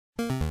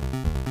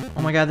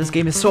Oh my god, this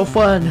game is so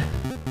fun!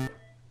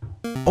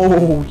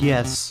 Oh,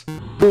 yes.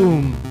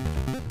 Boom!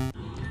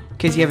 In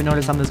case you haven't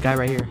noticed, I'm this guy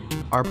right here.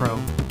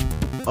 R-Pro.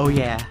 Oh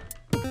yeah.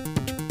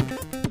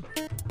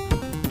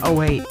 Oh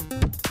wait.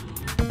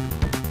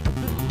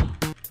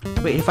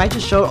 Wait, if I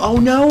just show— oh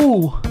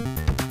no!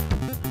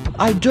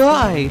 I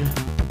died!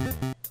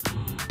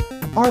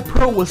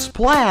 R-Pro was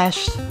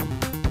splashed!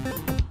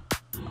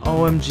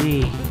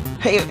 OMG.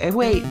 Hey,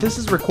 wait, this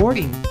is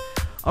recording.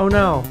 Oh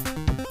no.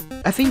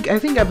 I think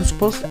I'm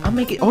supposed to— I'm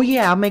making— oh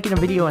yeah, I'm making a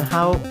video on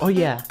how— oh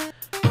yeah.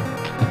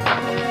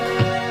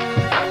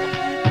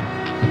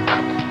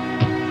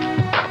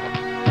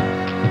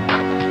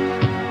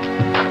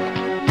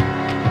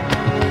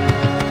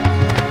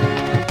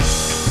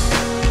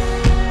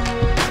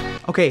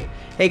 Okay,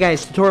 hey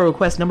guys, tutorial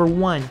request number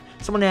 1.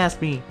 Someone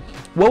asked me,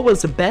 what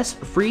was the best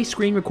free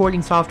screen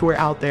recording software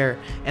out there?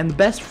 And the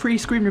best free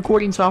screen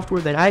recording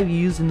software that I've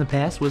used in the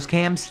past was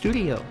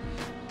Camstudio.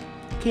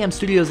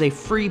 Camstudio is a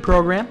free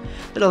program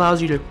that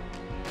allows you to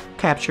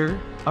capture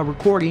a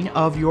recording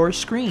of your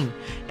screen.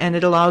 And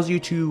it allows you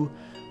to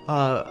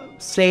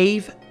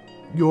save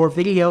your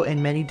video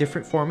in many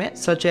different formats,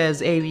 such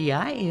as AVI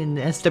and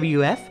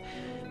SWF,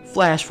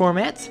 Flash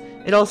formats.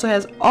 It also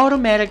has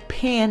automatic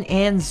pan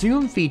and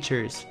zoom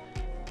features.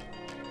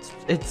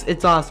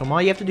 It's awesome.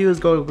 All you have to do is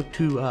go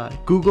to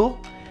Google,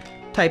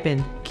 type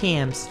in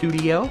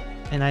Camstudio,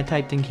 and I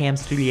typed in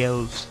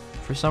Camstudios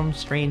for some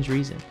strange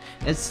reason.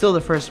 It's still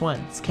the first one.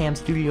 It's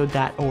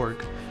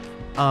camstudio.org.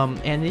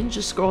 And then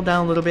just scroll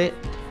down a little bit,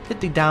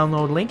 hit the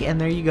download link,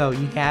 and there you go.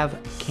 You have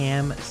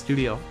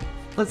Camstudio.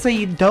 Let's say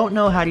you don't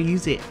know how to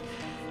use it.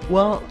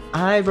 Well,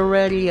 I've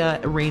already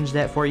arranged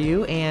that for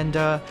you, and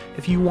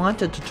if you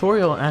want a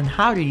tutorial on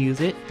how to use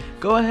it,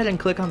 go ahead and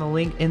click on the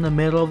link in the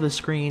middle of the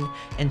screen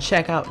and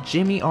check out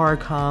Jimmy R.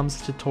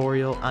 Com's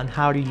tutorial on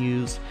how to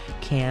use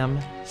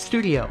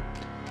Camstudio.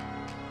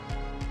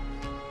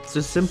 It's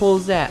as simple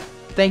as that.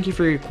 Thank you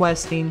for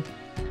requesting.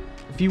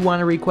 If you want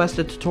to request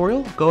a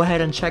tutorial, go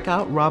ahead and check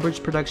out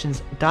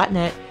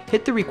robertsproductions.net,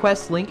 hit the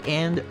request link,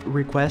 and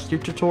request your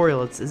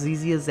tutorial. It's as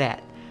easy as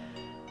that.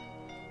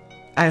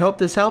 I hope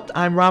this helped.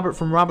 I'm Robert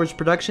from Roberts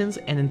Productions,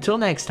 and until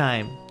next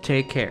time,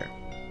 take care.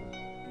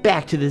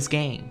 Back to this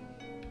game.